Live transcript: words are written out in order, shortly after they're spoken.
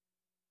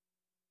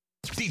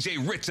DJ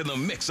Rich in the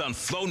mix on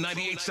Flow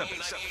 98.7.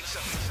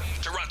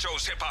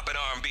 Toronto's hip hop and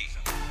R&B.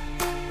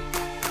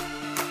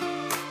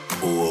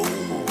 Whoa.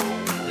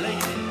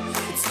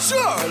 It's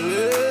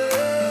Charlie.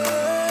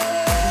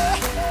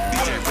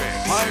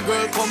 My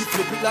girl come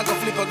flip it like a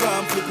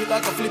flippergram, flip it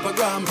like a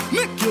flippergram.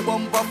 Make your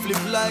bumper flip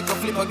like a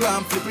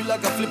flippergram, flip it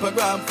like a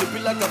flippergram, flip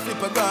it like a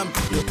flippergram.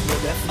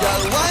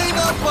 Girl, wind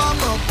up on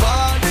my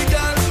body,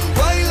 girl.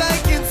 Why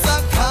like it's a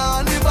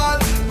carnival?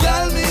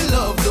 Girl, me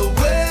love the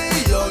way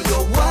you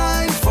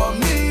wine for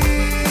me.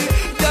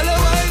 Girl, your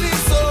wine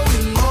is so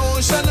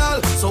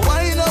emotional. So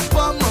wind up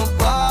on my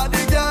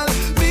body, girl.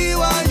 Me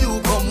while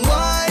you come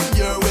wine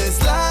your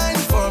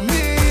waistline for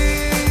me.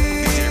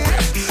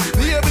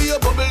 Baby, you're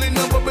bubbling,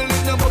 you're bubbling.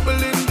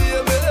 Bubbling,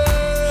 baby.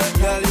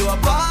 Girl, you a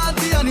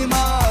party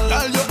animal.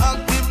 Girl, you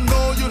active, no,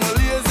 you no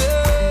lazy.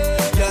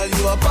 Girl,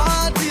 you a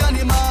party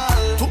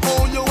animal. To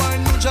own your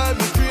wine, you drive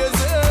me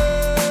crazy.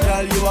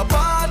 Girl, you a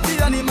party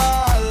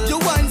animal. You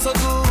wine so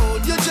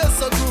good, you just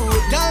so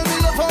good. Girl, me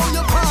love how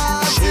you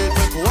party. She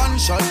take 1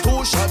 shot,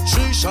 2 shot,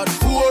 3 shot,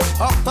 4.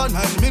 After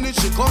 9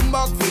 minutes, she come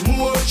back for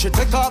more. She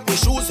take off the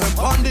shoes and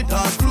pound it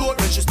dance floor.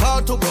 Then she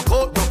start to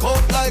broke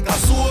out like a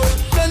sword.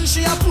 Then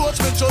she approach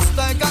me just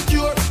like a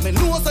cure. Me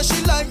know that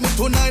she like me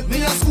tonight,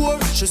 me a score.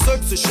 She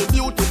sexy, she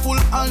beautiful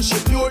and she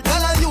pure.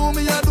 Tell her you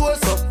me a door,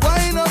 so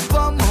wind up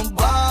on my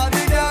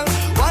body, girl.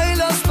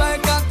 Wind us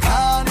like a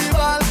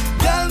carnival.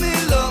 Girl, me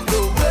love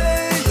the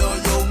way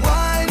you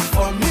wine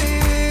for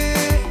me.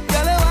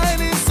 Girl, your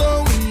wine is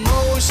so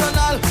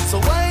emotional. So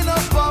wind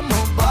up on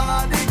my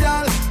body,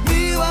 girl.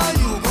 Me while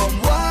you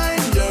come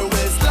wine your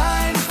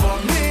waistline for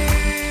me.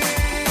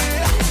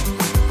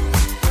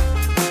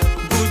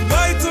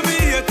 Goodbye to me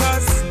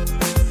haters.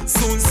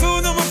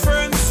 Soon, my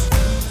friends.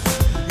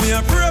 Me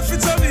a pray for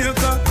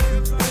Jamaica.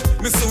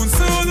 Me soon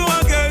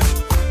again.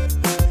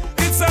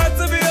 It's hard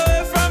to be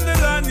away from the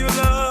land you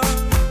love.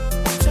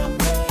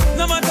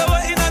 No matter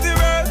what in the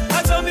world,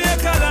 a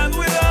Jamaica land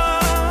we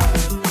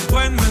love.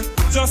 When me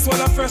just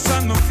while I fresh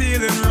and no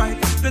feeling right,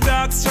 the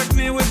dogs check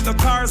me with the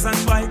cars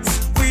and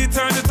bikes. We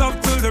turn it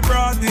up till the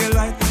broad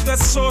daylight.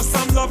 Let's show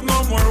some love,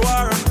 no more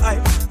war and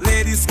hype.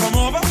 Ladies come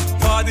over,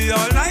 party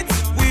all night.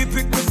 We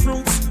pick the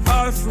fruits,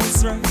 all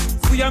fruits right.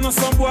 We are not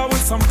some boy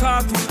with some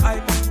cartoon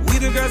hype. We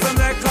the girls and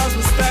their cars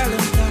with style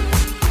and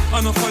type.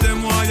 Enough for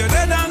them while you're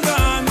dead and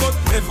gone. But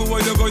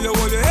everywhere you go, you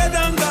hold your head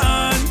and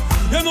gone.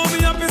 You know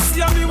me happy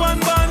see me one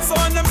band. So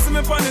when them see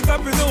me on the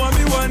top, you know I'm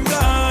me one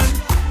gone.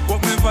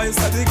 But me vice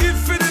I they give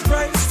for the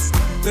price.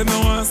 They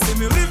don't want to see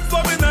me live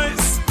for me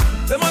nice.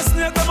 They must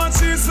snake them and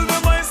cheese to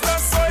the mice.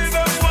 That's why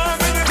they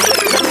want me to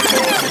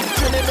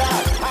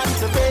Trinidad and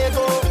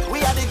Tobago,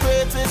 we are the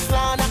greatest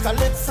land of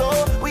Calypso.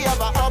 We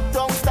have a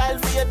uptown style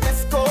for your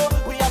disco.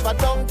 We have a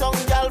downtown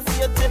gal for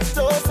your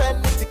tiptoe.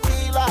 Send me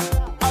tequila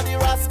or the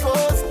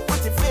Rascals.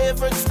 With your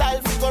favorite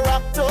style for go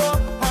rapto.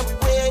 And we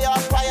way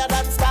up higher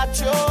than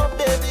statue.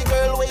 Baby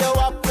girl, where you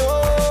up to?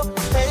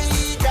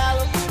 Hey gal,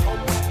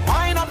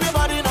 wind up your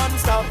body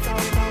non-stop.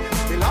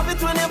 We love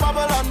it when you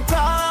bubble on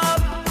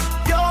top.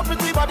 Your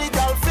pretty body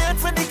gal, fit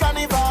for the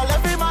carnival.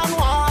 Every man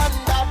want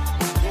that.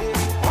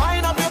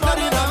 Wind up your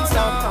body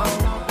non-stop.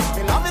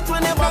 We love it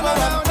when you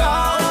bubble on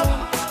top.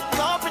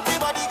 Your pretty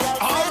body gal,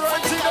 fit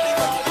for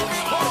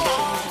the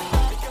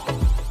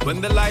carnival.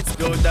 When the lights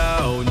go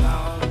down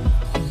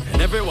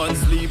and everyone's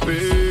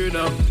sleeping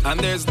and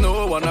there's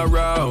no one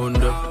around,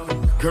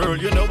 girl,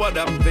 you know what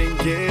I'm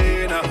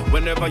thinking.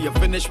 Whenever you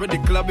finish with the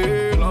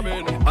clubbing,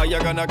 are you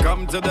gonna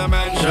come to the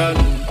mansion?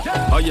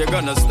 Are you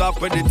gonna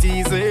stop with the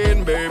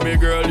teasing? Baby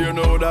girl, you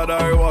know that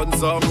I want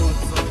some.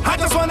 I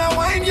just wanna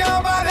wind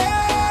your body.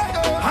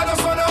 I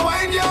just wanna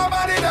wind your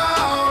body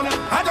down.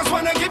 I just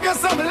wanna give you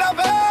some love.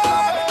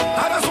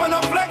 I just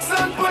wanna flex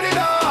and put it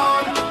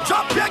on.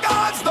 Drop your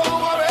guards,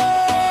 don't worry.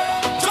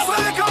 Just a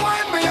little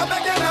wine, me I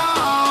beg you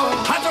now.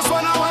 I just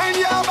wanna wind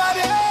your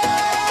body.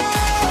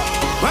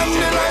 When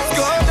the lights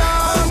go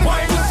down,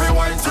 wine every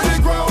wine to the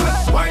ground.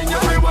 Wine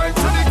every wine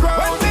to the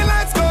ground. When the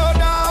lights go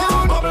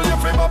down, bubble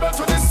every bubble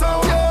to the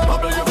sound.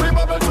 Bubble every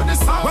bubble to the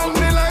sound. When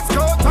the lights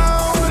go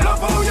down,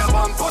 love how your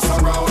bum push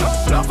around.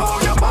 Love how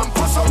your bum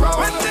push around.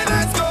 When the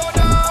lights go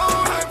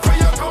down, time for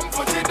you come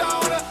put it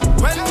down.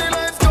 When the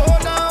lights go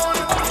down,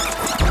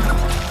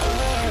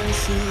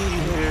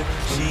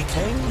 she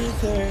came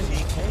with her.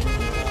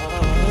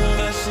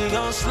 But she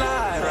gon'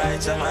 slide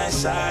right to my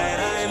side.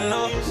 I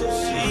know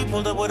she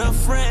pulled up with her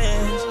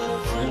friends.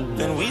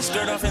 Then we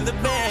skirt off in the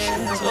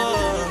Benz.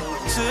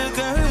 Oh, took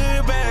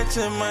her back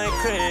to my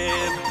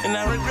crib, and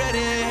I regret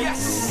it.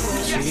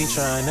 Yes. She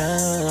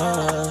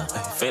tryna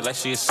feel like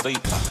she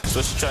asleep,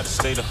 so she tried to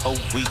stay the whole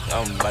week.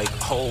 I'm like,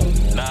 oh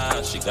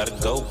nah, she gotta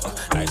go.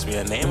 Ask me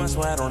her name, I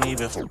swear I don't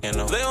even fucking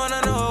know. They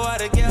wanna know why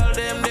the girl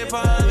them dip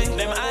on me.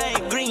 Them I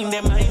ain't green,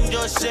 them I ain't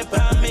just ship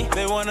on me.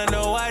 They wanna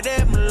know why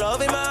them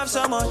love him off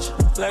so much.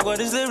 Like what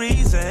is the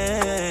reason?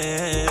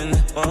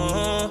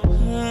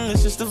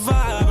 It's just the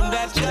vibe, I'm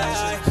that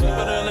guy. She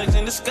put her legs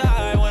in the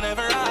sky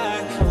whenever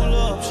I pull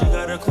up. She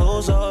got her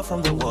clothes off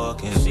from the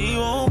walking. She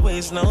won't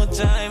waste no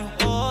time.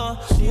 Oh,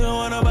 she don't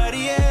want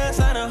nobody else,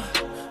 I know.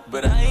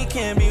 but I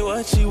can't be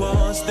what she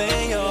wants.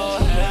 They all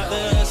have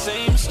the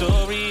same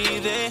story.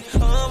 They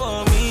all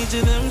want me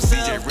to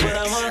themselves, but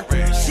I'm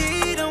a.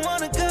 She don't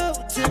wanna go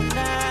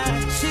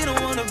tonight. She don't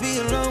wanna be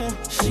alone.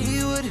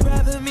 She would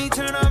rather me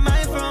turn on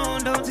my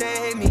phone. Don't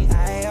take me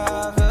high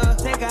off her.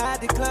 Take out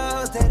the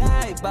clothes that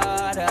I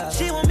bought her.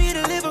 She want me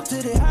to live up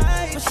to the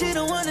hype, but she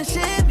don't wanna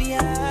share me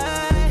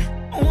high.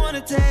 I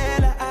wanna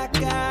tell her I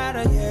got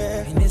her,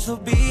 yeah. And this will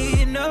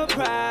be no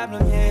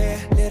problem, yeah.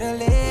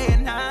 Literally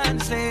and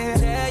honestly,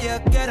 tell you,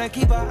 gotta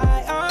keep her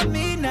eye on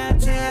me, not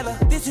tell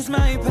her this is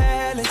my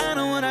palace. I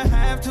don't wanna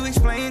have to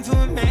explain to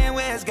a man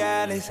where it's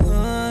godless.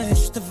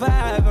 It's the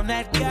vibe, I'm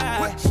that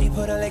guy. She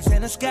put her legs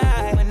in the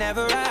sky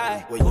whenever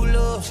I pull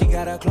up. She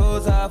got her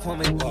clothes off when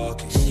we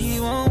walking. She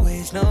won't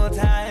waste no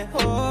time.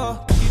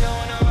 Oh, she don't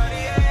want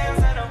nobody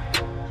else, I know.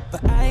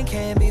 But I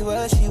can't be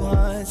what she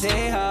wants.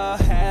 They all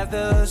have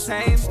the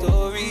same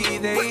story.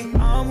 They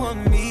all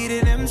want me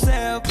to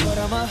themselves, but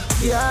I'm a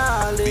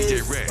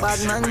Yarlis,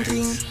 bad man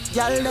king.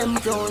 Y'all them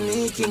crown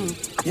me king.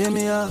 Hear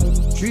me up,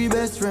 3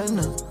 best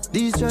friends.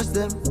 These trust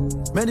them.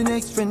 May the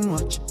next friend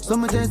watch.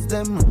 Some test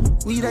them.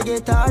 We da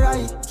get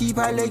alright. Keep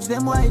our legs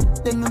them wide.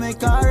 Then we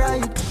make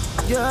alright.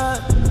 Yeah,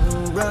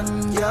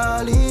 run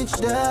y'all each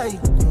day.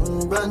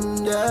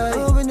 Run day.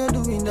 Oh, when you're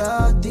doing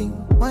that thing.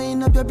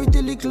 Wind up your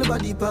pretty little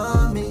body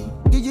for me.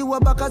 Give you a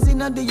back as in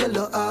the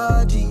yellow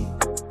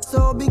RG.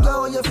 So big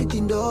how you fit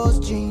in those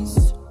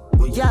jeans.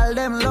 But y'all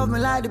them love me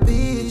like the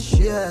beach,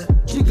 yeah.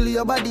 Jiggle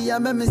your body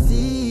and make me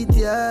see it,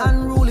 yeah.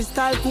 Unruly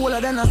style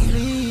cooler than a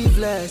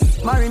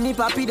sleeveless. Marry me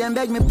papi then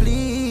beg me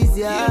please,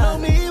 yeah. You know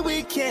me,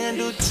 we can't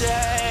do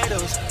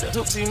titles. The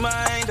hoopsie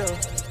mind, though.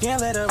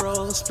 Can't let her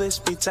roll, split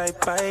be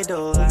type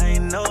idol. I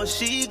know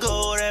she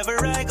go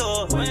wherever I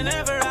go.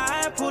 Whenever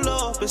I pull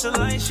up, it's a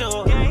light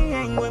show.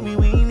 Gang with me,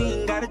 we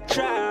ain't gotta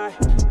try.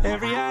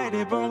 Every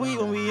idea, bro, we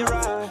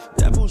arrive.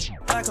 That bullshit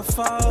like a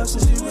fall,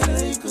 since you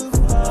really good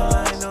fall.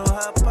 I know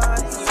how body.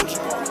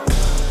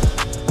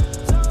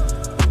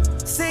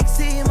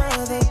 Sexy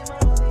mother,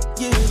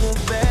 you the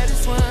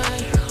baddest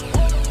one.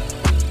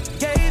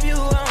 Gave you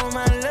all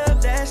my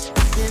love, that's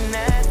in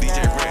that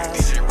night.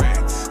 DJ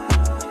Rex.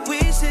 We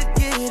should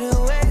get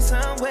away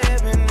somewhere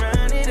and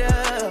run it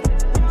up.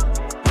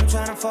 I'm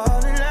tryna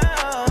fall in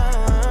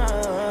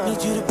love.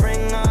 Need you to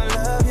bring all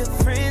of your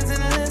friends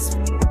and let's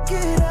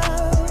get up.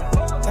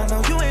 I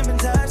know you ain't been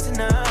touched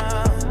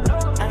enough.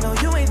 I know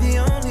you ain't the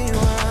only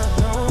one.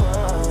 No.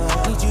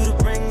 Need you to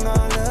bring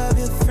all of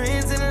your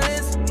friends and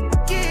let's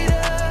get up.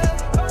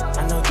 I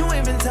know you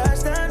ain't been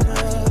touched enough.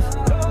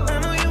 I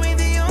know you ain't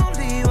the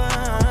only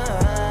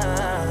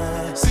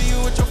one. See you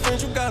with your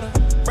friends, you got her.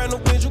 Brand new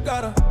bitch, you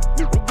got her.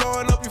 You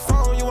blowing up your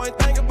phone, you ain't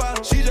think about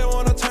her. She just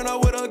wanna turn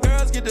up with her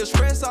girls, get the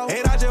stress off.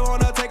 And I just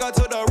wanna take her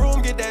to the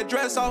room, get that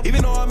dress off.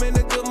 Even though I'm in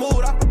a good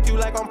mood, I fuck you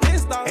like I'm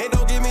pissed off. And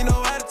don't give me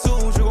no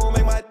attitude, you gon'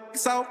 make my dick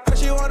soft. Her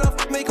she wanna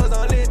fuck me cause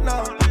I'm lit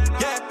now.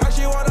 Yeah, her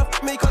she wanna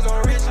fuck me cause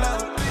I'm rich now.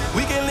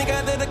 We can link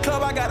after the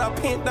club, I got her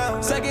pinned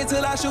down. Second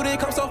till I shoot it,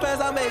 come so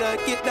fast, I made her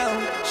get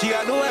down. She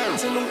got no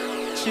ass in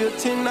loot, she a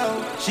 10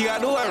 now. She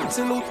got no ass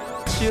in loot,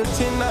 she a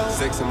 10 now.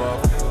 Sexy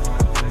motherfucker.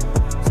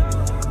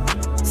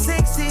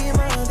 Sexy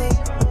mother,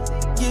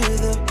 you're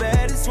the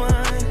baddest one.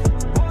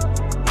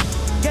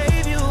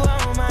 Gave you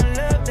all my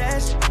love,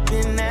 that's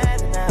been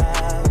that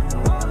now.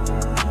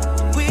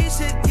 We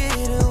should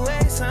get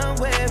away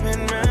somewhere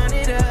and run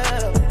it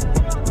up.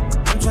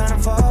 I'm tryna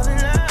fall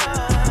in love.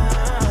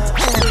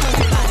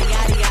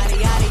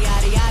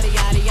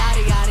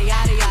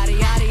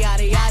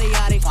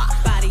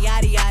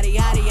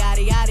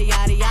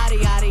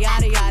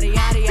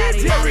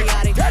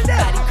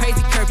 Body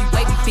crazy, curvy,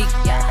 wavy feet,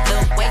 yeah.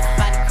 Little waist,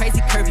 body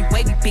crazy, curvy,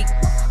 wavy feet.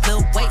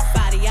 Little waist,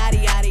 body, yada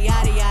yada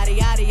yada yada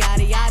yada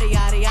yada yada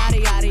yada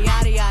yada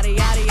yada yada yada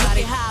yada. Look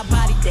at how I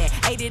body that,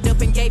 ate it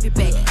up and gave it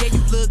back. Yeah,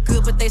 you look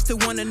good, but they still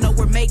wanna know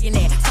we're making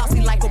that.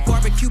 Saucy like a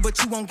barbecue, but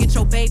you won't get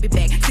your baby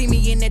back. See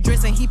me in that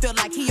dress and he felt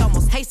like he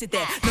almost tasted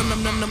that.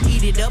 Num,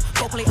 eat it up.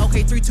 Go play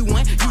okay, 3, 2,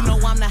 1. You know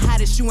I'm the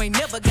hottest, you ain't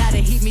never gotta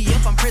heat me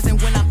up. I'm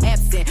present when I'm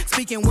absent,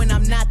 speaking when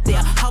I'm not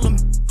there. Call them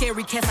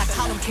scary cats, I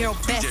call them Carol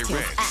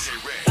Baskins.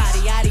 Body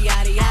yada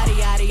yada yada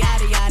yada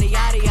yada yada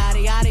yada yada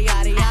yada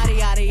yada yada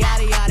yada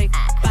yada yada.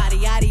 Body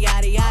yada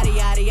yada yada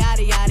yada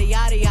yada yada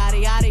yada yada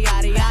yada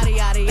yada yada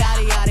yada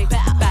yada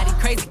yada. Body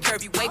crazy,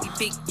 curvy, wavy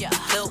feet, yeah.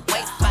 Little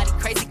waist, body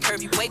crazy,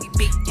 curvy, wavy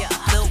feet, yeah.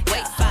 Little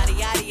waist, body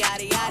yada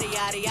yada yada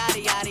yada yada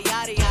yada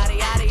yada yada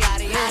yada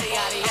yada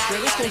yada yada.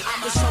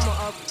 The summer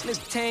up, Miss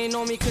Tane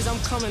on me cause I'm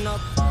coming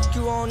up.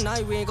 You all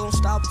night, we ain't gon'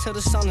 stop till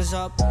the sun is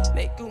up.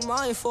 Make you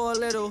mine for a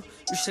little.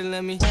 You should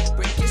let me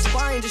break your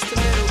spine just a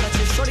little. Got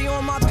your shorty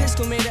on my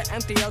pistol, made her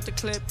empty out the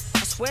clip.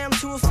 I swear I'm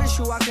too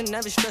official, I can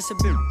never stress a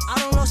bit. I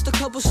done lost a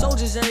couple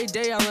soldiers every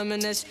day, I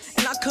reminisce.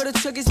 And I could've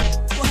took his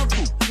for her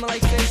poop, smell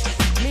like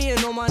fish. Me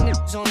and all my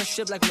niggas on the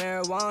strip like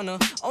marijuana.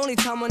 Only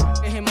time a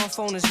nigga hit my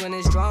phone is when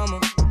it's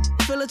drama.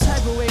 Feel a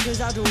type of way cause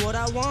I do what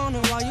I wanna.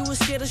 While you was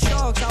scared of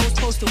sharks, I was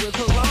posted with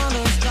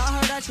piranhas. I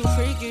heard that you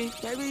freaky,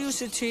 maybe you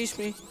should teach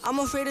me. I'm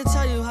afraid to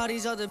tell you how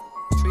these other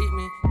treat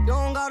me. You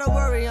don't gotta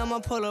worry, I'ma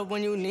pull up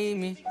when you need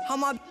me. How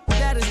my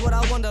that is what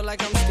I wonder,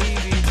 like I'm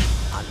Stevie.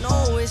 I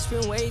know it's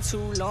been way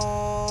too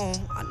long.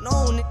 I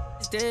know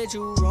niggas did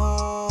you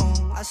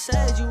wrong. I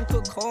said you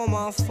could call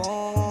my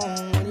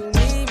phone when you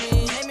need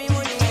me. Hit me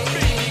when you need me.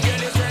 Pretty girl,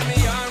 you turn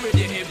me on with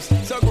your hips.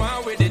 So go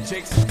on with the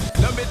chicks.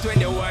 Love it when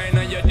you whine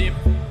and you dip.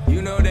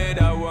 You know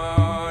that I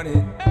want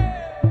it.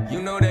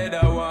 You know that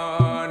I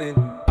want it.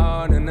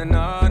 On and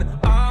on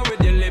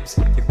with your lips.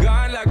 You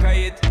gone like a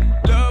hit.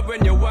 Love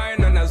when you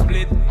whine and I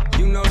split.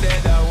 You know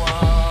that I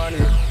want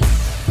it.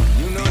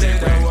 You know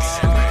that I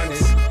want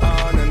it.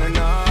 On and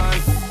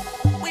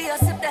on. We are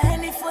sip the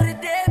Henny for the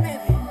day,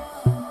 baby.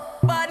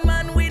 Bad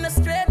man, we no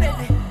stray,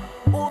 baby.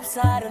 Oops,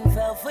 I done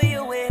fell for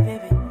your way,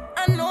 baby.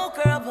 I know,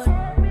 girl, but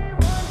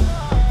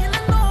and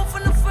I know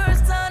from the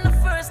first time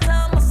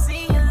I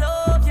seen your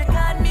love, you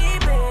got me,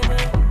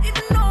 baby.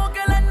 Even though,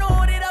 girl, I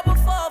know that I would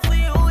fall for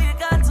you, you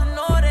got to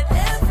know that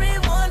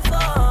everyone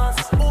falls.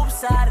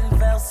 Oops, I done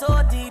fell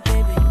so deep,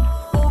 baby.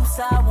 Oops,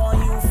 I want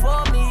you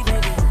for me,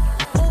 baby.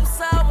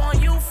 Oops, I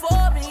want you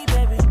for me,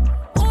 baby.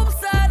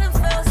 Oops, I done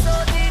fell so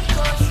deep,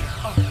 'cause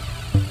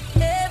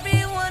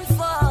everyone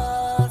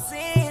falls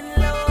in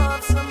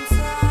love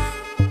sometime.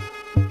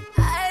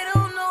 I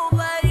don't know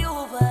about you,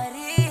 but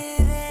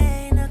it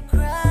ain't a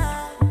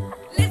crime.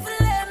 If you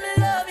let me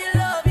love you,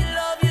 love you,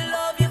 love you,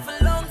 love you for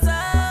a long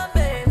time,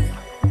 baby.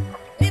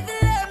 If you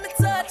let me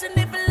touch and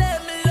if you let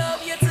me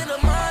love you till the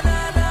morning.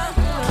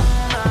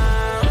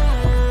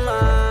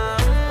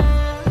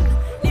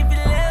 If you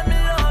let me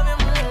love you,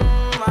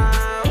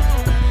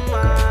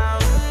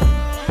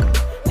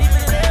 if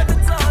you let me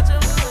touch you,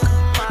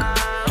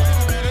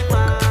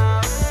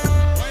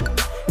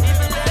 if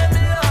you let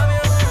me love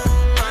you.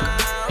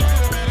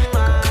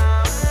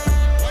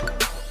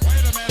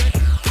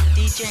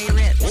 DJ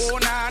Rips. Oh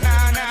na na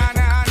na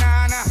na na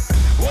na.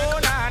 Oh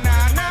na na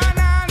na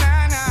na na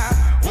na.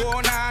 Oh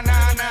na na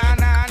na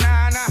na na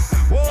na.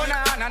 Oh na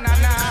na na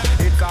na.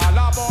 It's all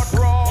about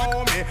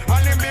Romy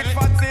and the big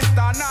fat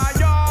sister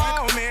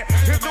Naomi.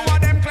 If two of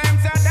them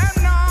claims that them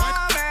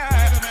know me,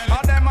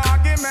 all them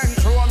arguments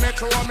throw me.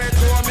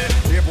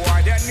 The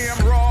boy that name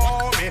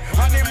Romy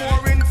and the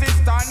Maureen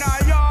sister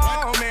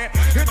Naomi.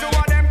 If two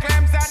of them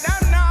claims that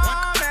them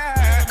know me,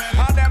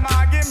 all them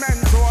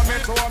arguments throw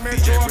me.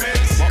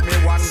 But me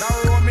wonder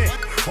Romy,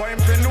 how him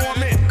fi know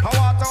me? How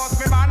what house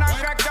me man and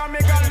crack down me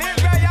gon' live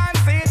there and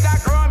see that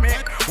grow me.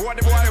 What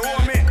the boy owe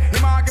me?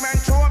 Him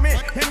argument show me.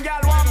 Him gal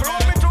want blow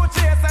me to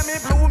chase and me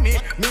blew me.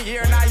 Me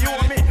here now you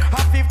me.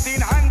 Have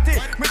 15 auntie.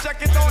 Me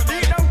check it out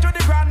deep down to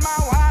the grandma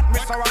heart. Me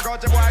so I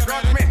got the boy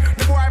grudge me.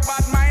 The boy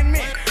bad mind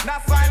me.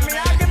 That's why me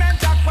argument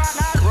jack pan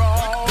and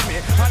roll me.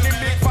 And the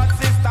big fat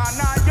sister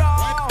now yo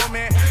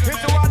me.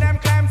 It's two of them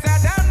claims that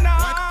them know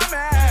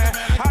me.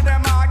 And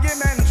them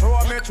argument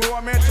show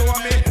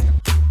me.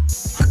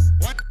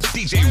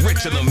 DJ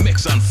Rich in the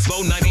mix on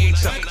Flow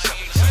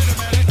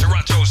 98.7.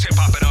 Toronto's hip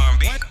hop and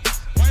R&B.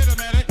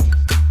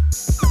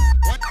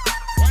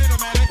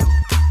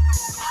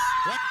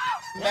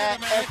 Mad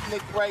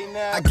ethnic right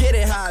now. I get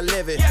it how I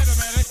live it.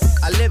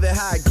 I live it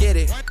how I get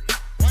it.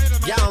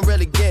 Y'all don't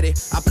really get it.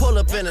 I pull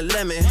up in a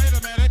lemon.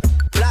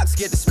 Blocks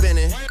get to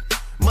spinning.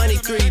 Money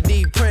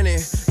 3D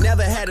printing.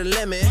 Never had a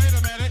limit.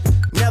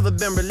 Never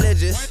been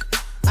religious.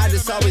 I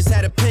just always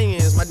had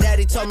opinions. My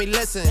daddy told me,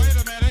 listen,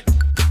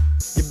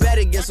 you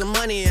better get some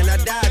money and I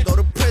die, go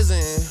to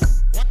prison.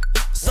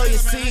 So you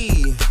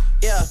see,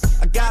 yeah,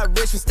 I got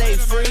rich and stayed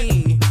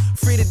free.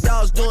 Free the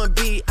dogs doing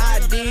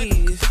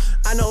BIDs.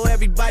 I know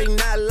everybody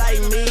not like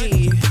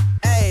me.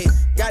 Hey,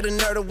 got a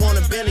nerve to want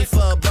a Bentley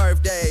for a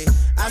birthday.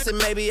 I said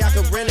maybe I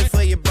could rent it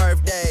for your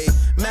birthday.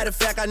 Matter of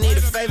fact, I need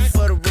a favor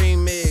for the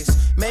remix.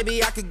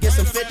 Maybe I could get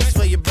some 50s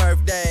for your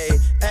birthday.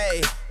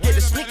 Hey, get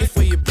a sneaker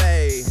for your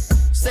bae.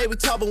 Say we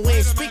talk, but we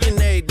ain't speaking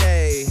every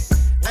day.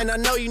 And I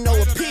know you know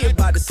what P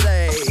about to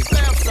say.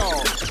 Snap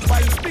song, why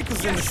you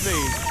speakers in the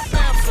feed?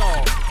 Snap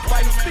song,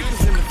 why you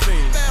speakers in the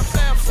feed?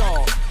 Snap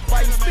song,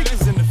 why you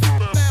speakers in the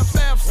feed?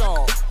 Snap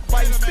song,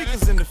 why you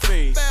speakers in the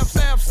feed?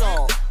 Snap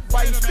song,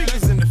 why you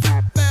speakers in the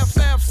feed?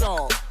 Snap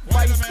song, why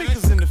you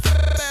speakers in the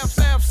feed?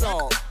 Snap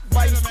song,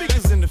 why you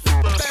speakers in the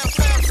feed?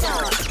 Snap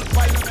song,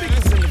 why you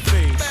speakers in the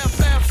feed?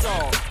 Snap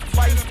song,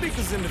 why you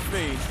speakers in the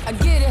feed? I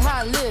get it how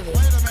I live it.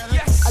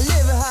 I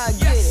live it how I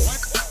get it.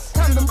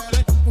 Come to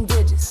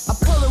digits. I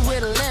pull it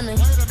with a lemon.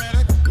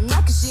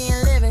 Not 'cause she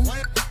ain't living.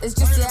 It's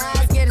just your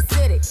eyes get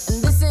acidic.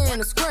 And this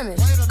ain't a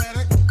scrimmage.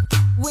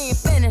 We ain't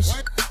finished.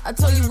 I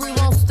told you we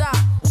won't stop.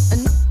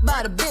 And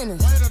by the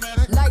business.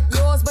 Like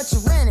yours, but you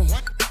rent it.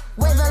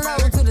 Wave the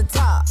low to the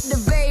top. The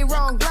very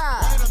wrong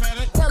glide.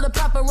 Tell the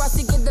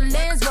paparazzi get the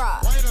lens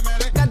right.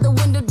 Got the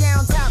window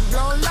down top,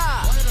 blown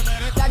live.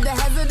 Got the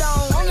hazard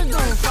on the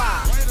doom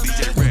fire.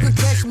 You can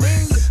catch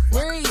me,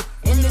 read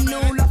in the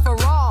new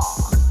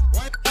LaFerrari.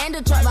 And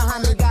the truck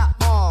behind me got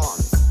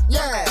arms.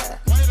 Yeah,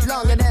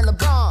 longer than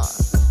LeBron.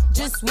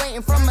 Just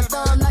waiting from my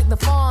thumb like the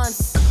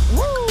fawns.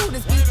 Woo,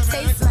 this beat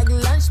tastes like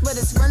lunch, but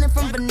it's running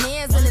from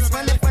veneers and it's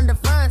running from the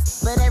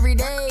fronts. But every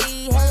day,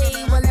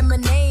 hey, well,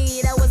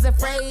 lemonade, I was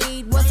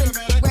afraid. Wasn't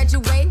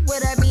graduate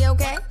with a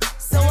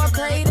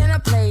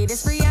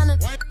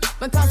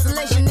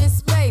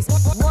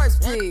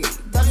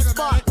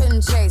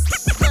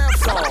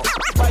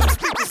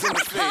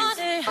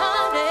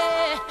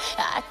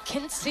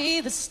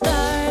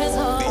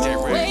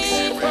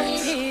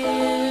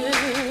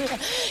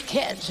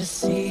Can't you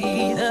see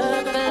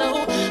the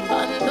glow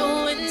on the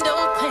window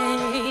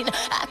pane?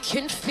 I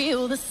can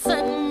feel the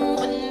sun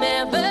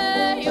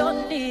whenever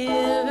you're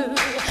near.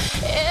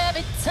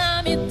 Every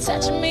time you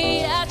touch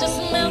me, I just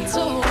melt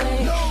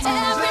away.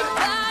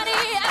 Everybody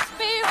asks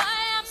me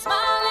why I'm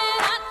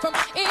smiling hot from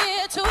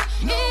ear to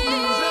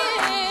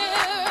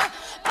ear.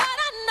 But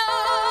I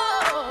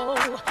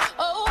know,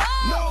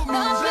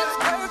 nothing's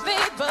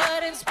perfect,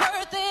 but it's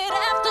worth it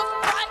after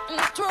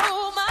fighting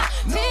through my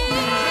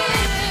tears.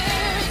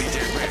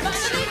 If I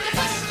need to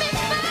touch me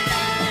first,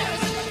 baby,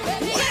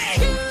 it's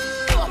you.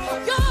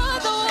 You're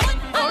the one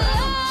I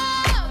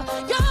love.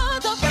 You're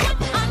the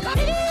one I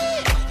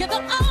need. You're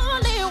the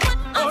only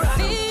one I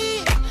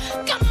see.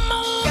 Come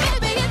on,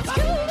 baby, it's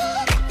you.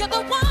 You're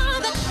the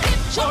one that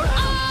gives your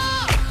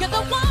all. You're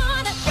the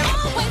one that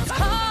always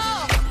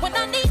call when I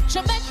need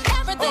you. Make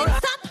everything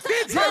stop.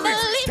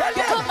 Finally,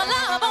 you put my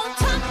love on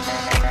top.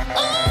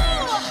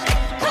 Ooh,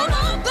 come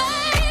on,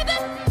 baby.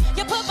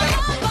 You put my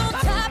love on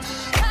top,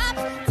 top,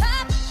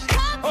 top,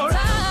 top,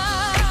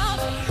 top.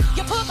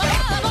 You put my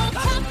love on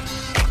top.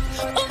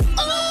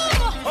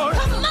 Ooh,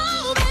 come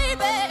on,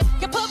 baby.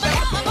 You put my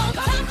love on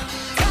top,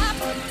 top,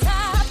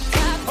 top,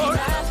 top, top.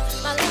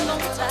 My love on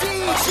top.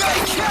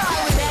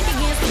 Back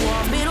against the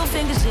wall, middle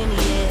fingers in the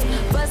air.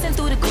 Busting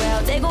through the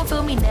crowd, they gon'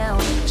 feel me now.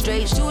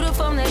 Straight shooter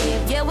from the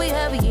hip, yeah, we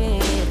heavy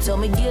in here. Told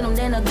me get 'em,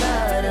 then I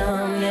got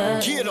 'em, yeah.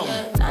 Get 'em.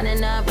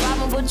 99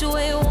 problem, but you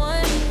ain't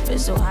one. Been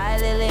so high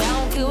lately, I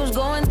don't care what's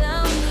going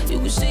down. You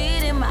can see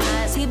it in my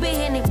eyes, he been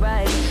hitting it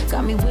right.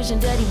 Got me wishing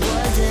that he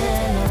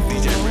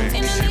wasn't.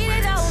 And I need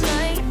it all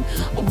night.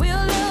 Real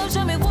love,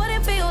 show me what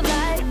it feel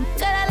like.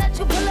 Gotta let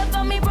you pull up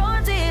on me,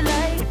 broad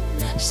daylight.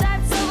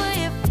 Shots over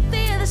here,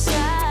 the other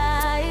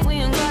side. We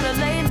ain't gotta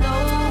lay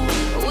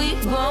low, we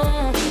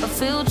grown. A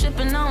field trip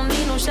and I don't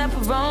need no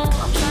chaperone.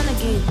 I'm tryna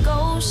get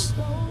ghost.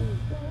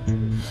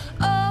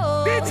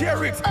 Oh,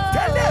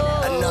 tell them.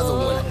 Another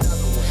one.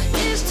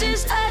 It's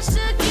just us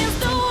against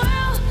the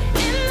world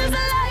in this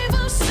life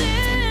of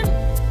sin.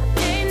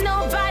 Ain't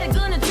nobody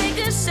gonna take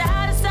us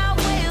out. It's our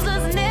ways,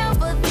 us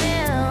never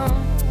them.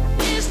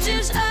 It's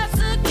just us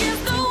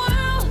against the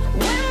world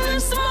when the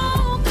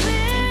smoke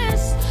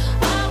clears.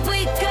 All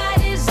we got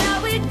is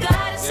all we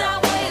got. It's our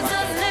ways,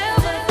 us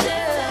never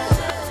them.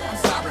 I'm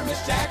sorry,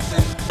 Miss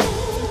Jackson.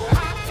 Ooh,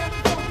 I am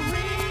for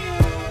real.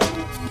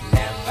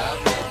 Never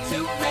meant to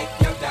make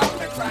your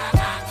daughter cry.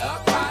 I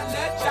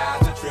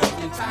apologize a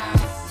trillion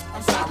times.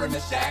 I'm sorry,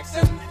 Miss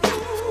Jackson.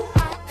 Ooh, I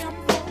am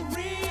for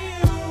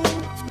real.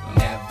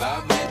 Never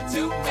meant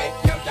to make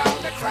your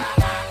daughter cry.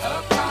 I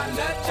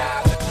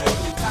apologize a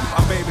trillion times.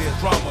 My baby is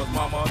drama,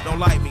 mama, don't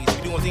like me.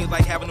 She doing things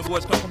like having the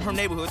boys come from her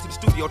neighborhood to the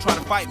studio trying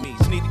to fight me.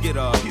 She need to get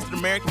a piece of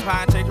American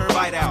pie and take her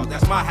bite out.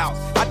 That's my house.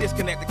 I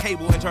disconnect the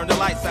cable and turn the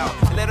lights out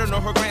and let her know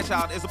her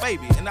grandchild is a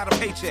baby and not a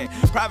paycheck.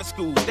 Private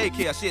school,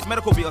 daycare, shit,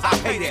 medical bills, I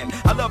pay that.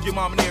 I love your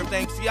mom and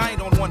everything. See, I ain't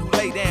the only one who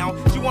lay down.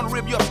 She wanna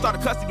rip you up, start a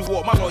custody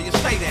war. My lawyer,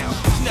 stay down.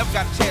 She never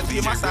got a chance to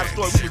hear my side of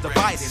the story. We was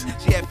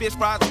divided. She had fish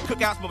fries and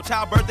cookouts for my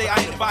child's birthday. I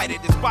ain't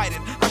invited. Despite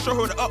it, I show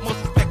her the utmost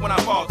respect when I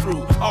fall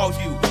through. All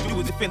you do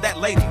is defend that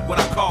lady when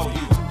I call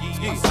you.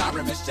 I'm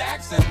sorry, Miss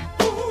Jackson.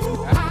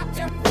 Ooh, I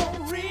am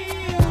for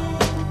real.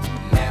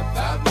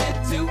 Never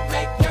meant to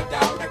make your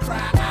daughter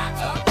cry. I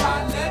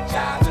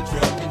apologize a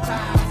trillion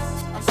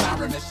times. I'm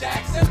sorry, Miss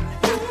Jackson.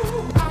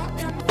 Ooh, I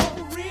am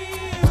for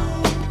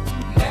real.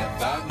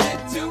 Never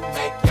meant to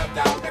make your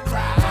daughter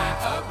cry.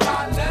 I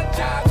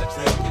apologize a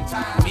trillion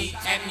times. Me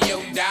and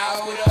your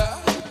daughter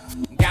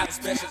got a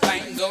special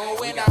thing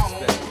going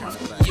on.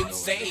 You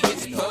say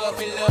it's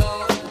puppy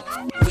love.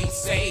 We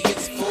say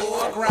it's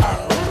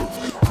foreground.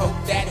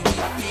 Hope that we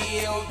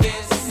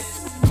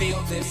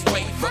feel this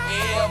way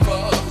forever.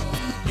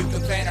 You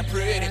can plan a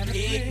pretty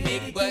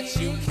picnic, but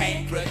you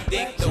can't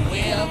predict the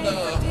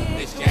weather.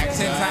 Miss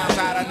Jackson. 10 times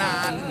out of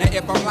 9. Now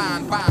if I'm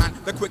lying, fine.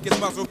 The quickest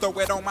muzzle, throw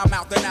it on my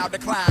mouth and I'll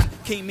decline.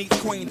 King meets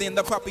queen, then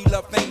the puppy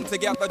love thing.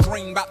 Together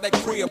dream about that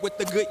crib with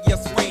the good year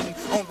swing.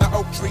 On the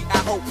oak tree, I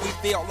hope we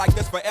feel like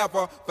this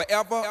forever.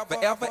 Forever,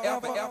 forever,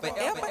 ever, ever, ever,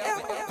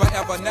 ever.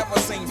 Forever never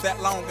seems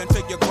that long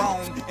until you're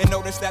grown. And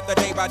notice that the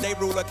day-by-day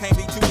ruler can't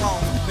be too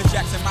wrong. Miss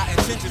Jackson, my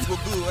intentions were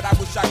good. I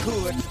wish I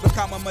could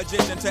become a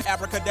magician to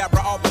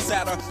abracadabra all the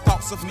sadder.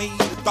 Thoughts of me,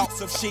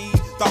 thoughts of she,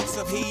 thoughts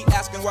of he.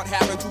 Asking what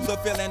happened to the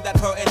feeling that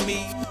her and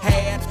me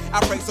had. I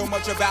pray so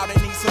much about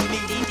it, need some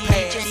needy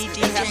pads.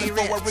 It happened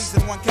for a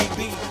reason, one can't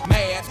be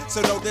mad.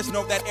 So know this,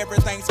 know that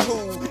everything's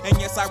cool. And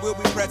yes, I will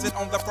be present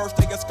on the first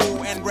day of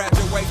school and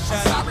graduation.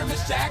 I'm sorry,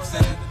 Miss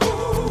Jackson.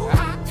 Ooh,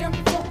 I am